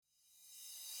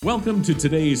Welcome to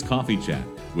today's Coffee Chat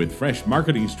with fresh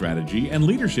marketing strategy and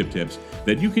leadership tips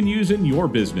that you can use in your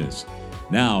business.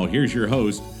 Now, here's your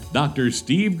host, Dr.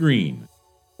 Steve Green.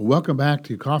 Welcome back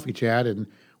to Coffee Chat, and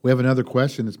we have another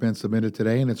question that's been submitted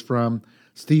today, and it's from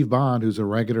Steve Bond, who's a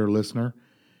regular listener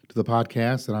to the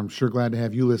podcast, and I'm sure glad to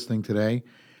have you listening today,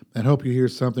 and hope you hear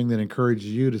something that encourages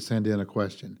you to send in a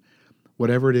question.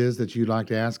 Whatever it is that you'd like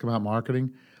to ask about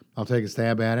marketing, I'll take a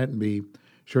stab at it and be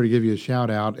sure to give you a shout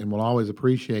out, and we'll always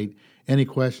appreciate any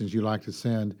questions you'd like to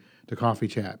send to Coffee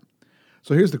Chat.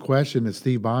 So here's the question that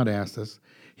Steve Bond asked us.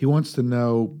 He wants to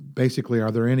know, basically,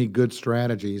 are there any good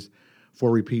strategies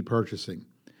for repeat purchasing?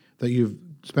 That you've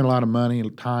spent a lot of money,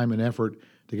 time, and effort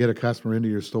to get a customer into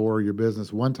your store or your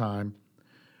business one time.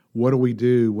 What do we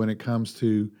do when it comes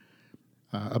to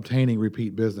obtaining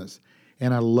repeat business?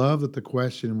 And I love that the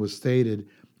question was stated,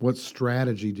 what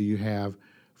strategy do you have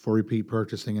for repeat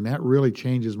purchasing? And that really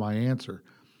changes my answer.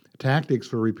 Tactics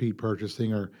for repeat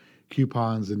purchasing are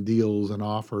coupons and deals and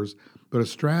offers, but a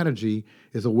strategy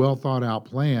is a well thought out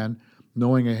plan,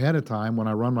 knowing ahead of time when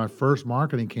I run my first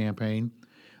marketing campaign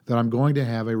that I'm going to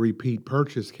have a repeat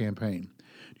purchase campaign.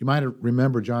 You might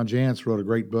remember John Jantsch wrote a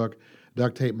great book,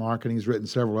 Duct Tape Marketing. He's written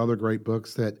several other great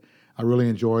books that I really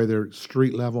enjoy. They're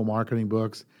street level marketing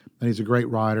books, and he's a great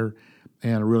writer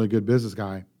and a really good business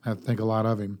guy. I think a lot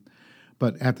of him.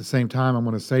 But at the same time, I'm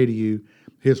going to say to you,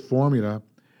 his formula,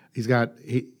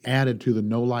 he added to the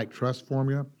know, like, trust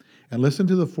formula. And listen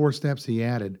to the 4 steps he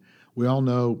added. We all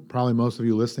know, probably most of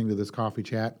you listening to this Coffee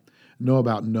Chat, know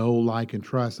about know, like, and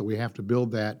trust, that we have to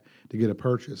build that to get a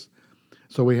purchase.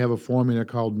 So we have a formula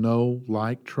called know,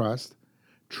 like, trust,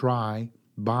 try,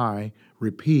 buy,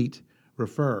 repeat,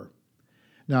 refer.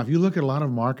 Now, if you look at a lot of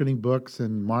marketing books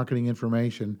and marketing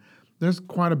information, there's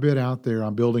quite a bit out there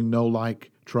on building know,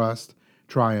 like, trust,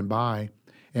 try, and buy.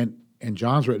 And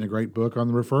John's written a great book on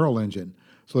the referral engine.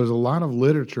 So there's a lot of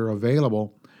literature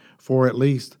available for at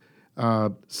least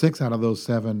 6 out of those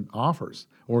 7 offers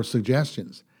or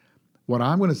suggestions. What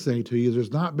I'm going to say to you is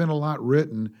there's not been a lot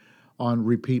written on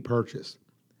repeat purchase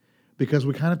because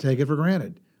we kind of take it for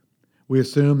granted. We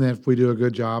assume that if we do a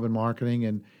good job in marketing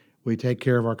and we take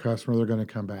care of our customer, they're going to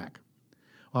come back.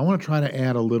 Well, I want to try to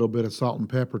add a little bit of salt and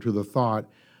pepper to the thought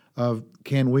of,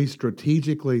 can we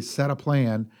strategically set a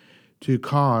plan to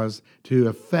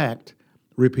affect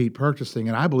repeat purchasing?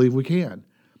 And I believe we can.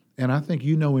 And I think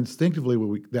you know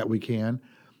instinctively that we can.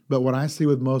 But what I see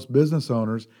with most business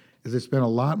owners is they spend a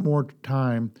lot more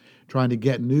time trying to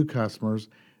get new customers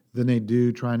than they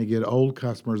do trying to get old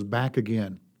customers back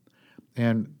again.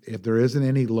 And if there isn't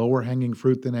any lower hanging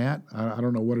fruit than that, I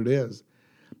don't know what it is.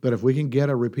 But if we can get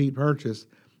a repeat purchase,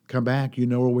 come back, you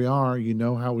know where we are, you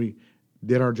know how we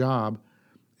did our job,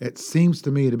 it seems to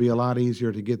me to be a lot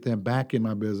easier to get them back in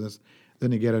my business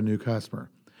than to get a new customer.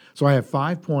 So I have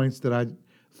 5 points that I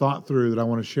thought through that I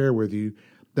want to share with you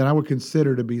that I would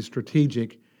consider to be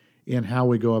strategic in how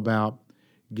we go about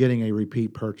getting a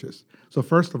repeat purchase. So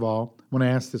first of all, when I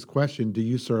ask this question, do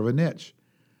you serve a niche?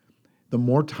 The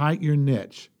more tight your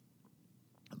niche,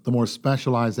 the more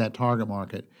specialized that target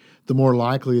market, the more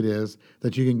likely it is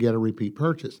that you can get a repeat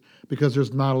purchase because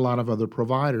there's not a lot of other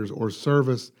providers or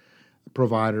service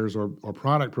providers or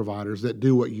product providers that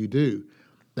do what you do.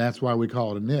 That's why we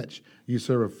call it a niche. You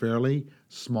serve a fairly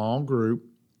small group,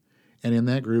 and in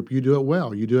that group, you do it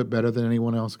well. You do it better than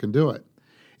anyone else can do it.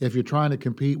 If you're trying to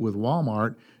compete with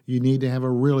Walmart, you need to have a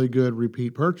really good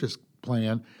repeat purchase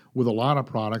plan with a lot of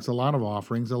products, a lot of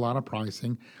offerings, a lot of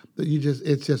pricing that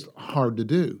it's just hard to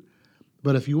do.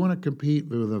 But if you want to compete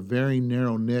with a very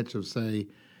narrow niche of, say,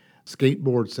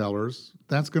 skateboard sellers,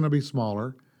 that's going to be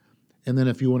smaller. And then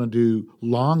if you want to do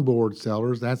longboard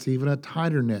sellers, that's even a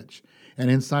tighter niche.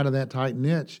 And inside of that tight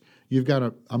niche, you've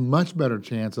got a much better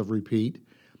chance of repeat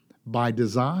by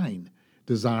designing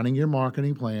your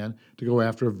marketing plan to go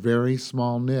after a very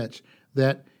small niche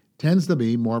that tends to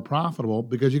be more profitable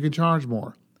because you can charge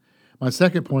more. My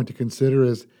second point to consider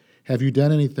is, have you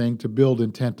done anything to build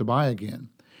intent to buy again?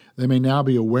 They may now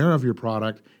be aware of your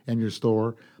product and your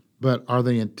store, but are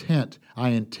they I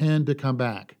intend to come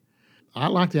back. I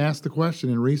like to ask the question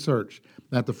in research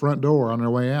at the front door on their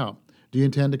way out. Do you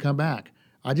intend to come back?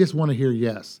 I just want to hear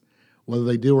yes. Whether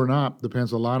they do or not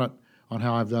depends a lot on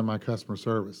how I've done my customer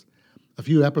service. A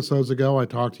few episodes ago, I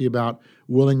talked to you about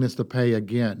willingness to pay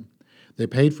again. They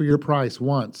paid for your price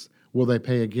once. Will they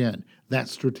pay again?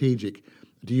 That's strategic.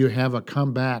 Do you have a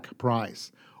comeback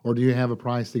price? Or do you have a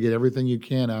price to get everything you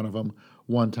can out of them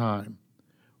one time?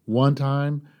 One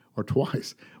time or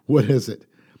twice? What is it?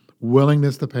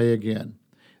 Willingness to pay again.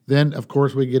 Then, of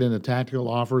course, we get into tactical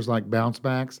offers like bounce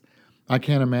backs. I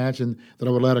can't imagine that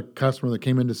I would let a customer that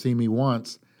came in to see me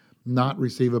once not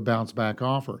receive a bounce back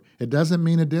offer. It doesn't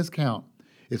mean a discount.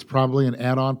 It's probably an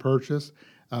add-on purchase,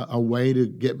 a way to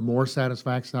get more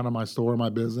satisfaction out of my store or my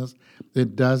business.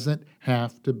 It doesn't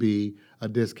have to be a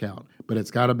discount, but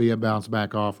it's got to be a bounce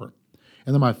back offer.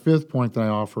 And then my fifth point that I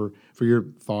offer for your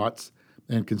thoughts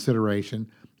and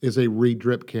consideration is a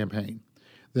re-drip campaign.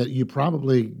 That you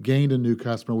probably gained a new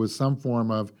customer with some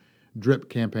form of drip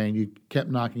campaign. You kept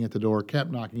knocking at the door,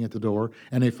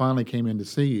 and they finally came in to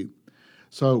see you.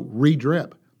 So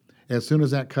re-drip. As soon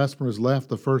as that customer has left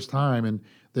the first time and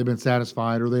they've been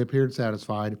satisfied or they appeared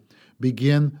satisfied,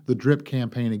 begin the drip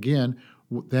campaign again.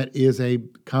 That is a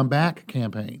comeback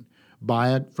campaign.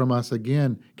 Buy it from us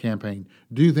again campaign.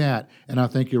 Do that, and I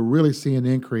think you'll really see an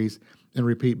increase in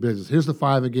repeat business. Here's the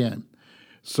 5 again.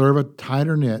 Serve a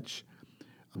tighter niche.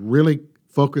 Really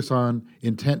focus on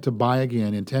intent to buy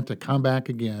again, intent to come back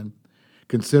again.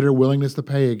 Consider willingness to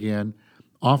pay again.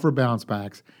 Offer bounce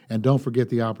backs, and don't forget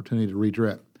the opportunity to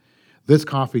re-drip. This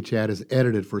Coffee Chat is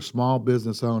edited for small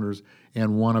business owners and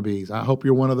wannabes. I hope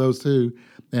you're one of those too,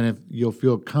 and if you'll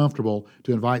feel comfortable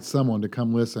to invite someone to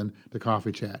come listen to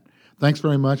Coffee Chat. Thanks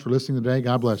very much for listening today.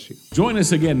 God bless you. Join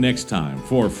us again next time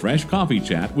for Fresh Coffee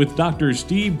Chat with Dr.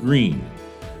 Steve Green.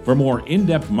 For more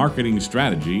in-depth marketing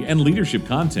strategy and leadership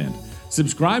content,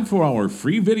 subscribe for our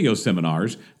free video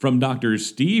seminars from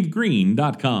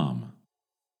drstevegreen.com.